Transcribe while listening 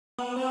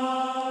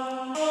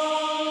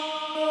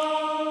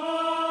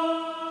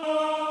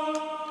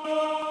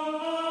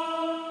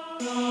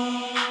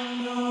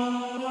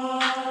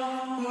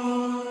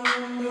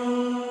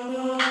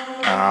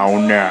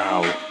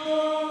now.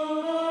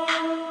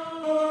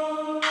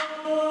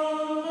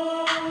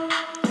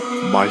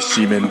 My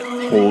semen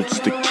holds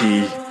the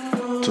key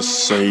to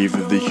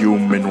save the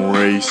human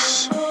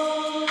race.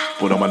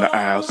 But I'm an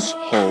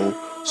asshole,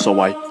 so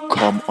I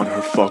come on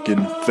her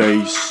fucking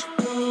face.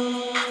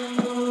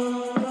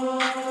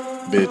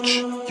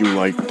 Bitch, you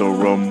like the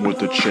rum with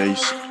the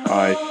chase.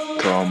 I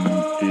come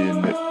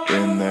in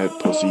and that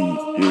pussy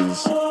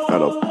is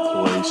at a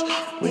place.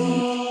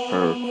 Leave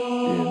her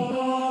in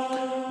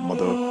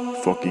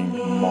motherfucking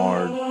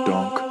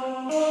Mardunk.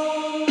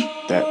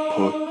 That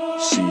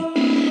pussy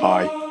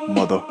I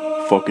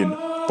motherfucking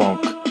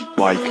funk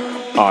like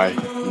I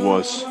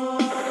was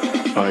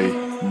a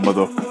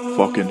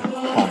motherfucking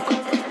hunk.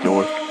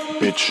 Your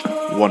bitch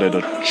wanted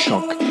a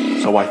chunk,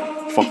 so I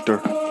fucked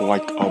her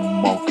like a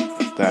monk.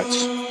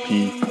 That's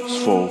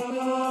peaceful,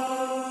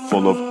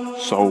 full of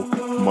so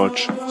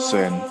much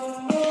sin.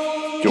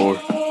 Your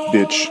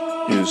bitch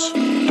is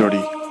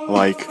dirty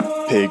like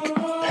pig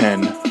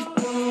pen.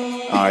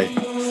 I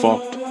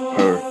fucked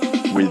her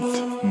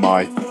with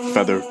my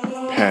feather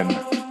pen.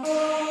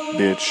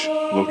 Bitch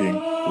looking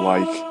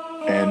like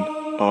an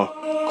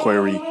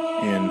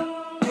aquarian.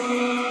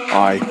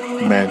 I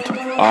meant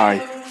I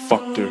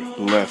fucked her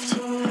left.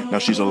 Now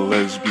she's a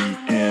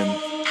lesbian.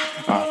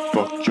 I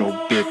fucked your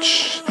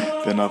bitch,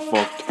 then I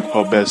fucked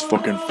her best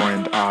fucking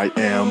friend. I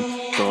am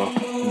the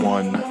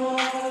one,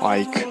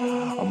 like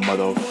a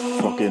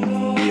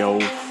motherfucking Leo.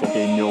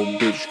 Fucking your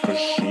bitch cause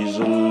she's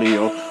a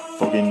Leo.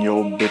 Fucking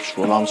your bitch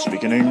while I'm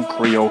speaking in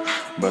Creole.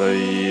 But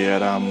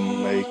yet I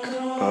make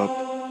up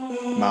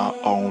my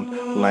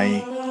own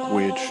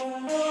language.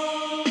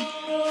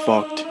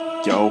 Fucked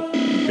yo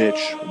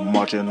bitch,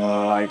 marching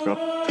like a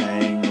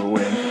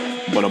penguin.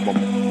 But I'm a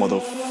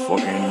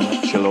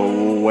motherfucking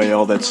killer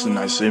whale that's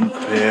nice and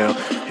pale.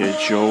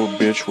 Hit your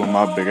bitch with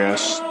my big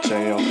ass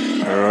tail.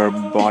 Her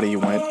body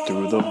went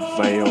through the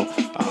veil.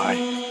 I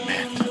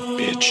meant,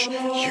 bitch,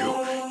 you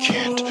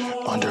can't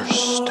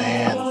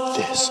understand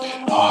this.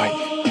 I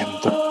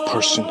am the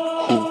person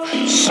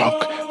who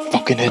sunk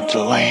fucking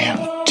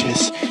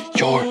Atlantis.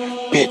 Your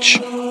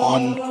bitch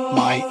on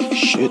my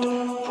shit,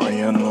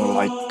 praying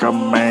like a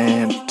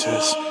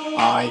mantis.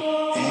 I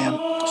am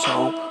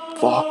so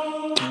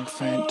fucking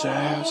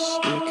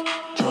fantastic,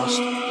 just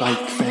like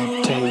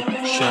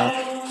Fantasia.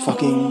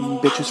 Fucking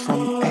bitches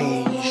from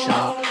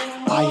Asia.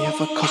 I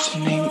have a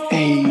cousin named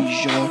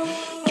Asia.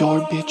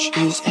 Your bitch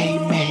is a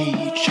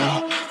major,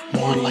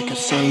 more like a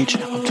sage.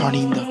 I'm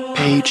turning the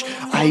page.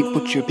 I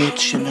put your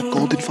bitch in a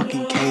golden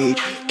fucking cage.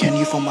 Can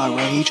you feel my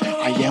rage?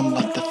 I am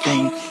like the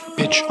thing,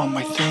 bitch on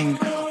my thing.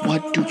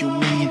 What do you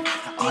mean?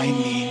 I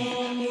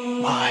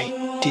mean,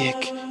 my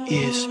dick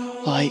is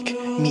like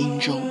Mean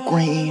Joe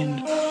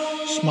Green,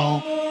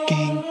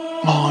 smoking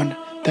on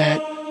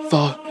that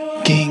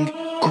fucking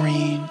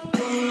green.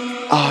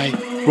 I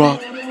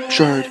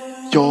ruptured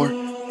your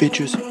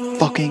bitch's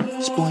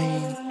fucking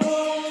spleen.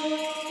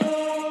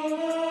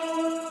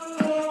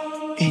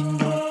 In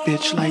your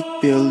bitch like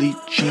Billie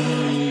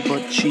Jean,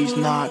 but she's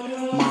not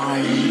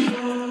mine.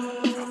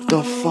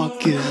 The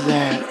fuck is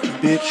that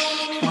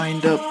bitch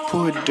trying to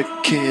put a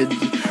kid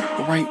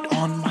right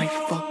on my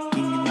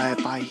fucking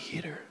lap? I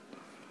hit her.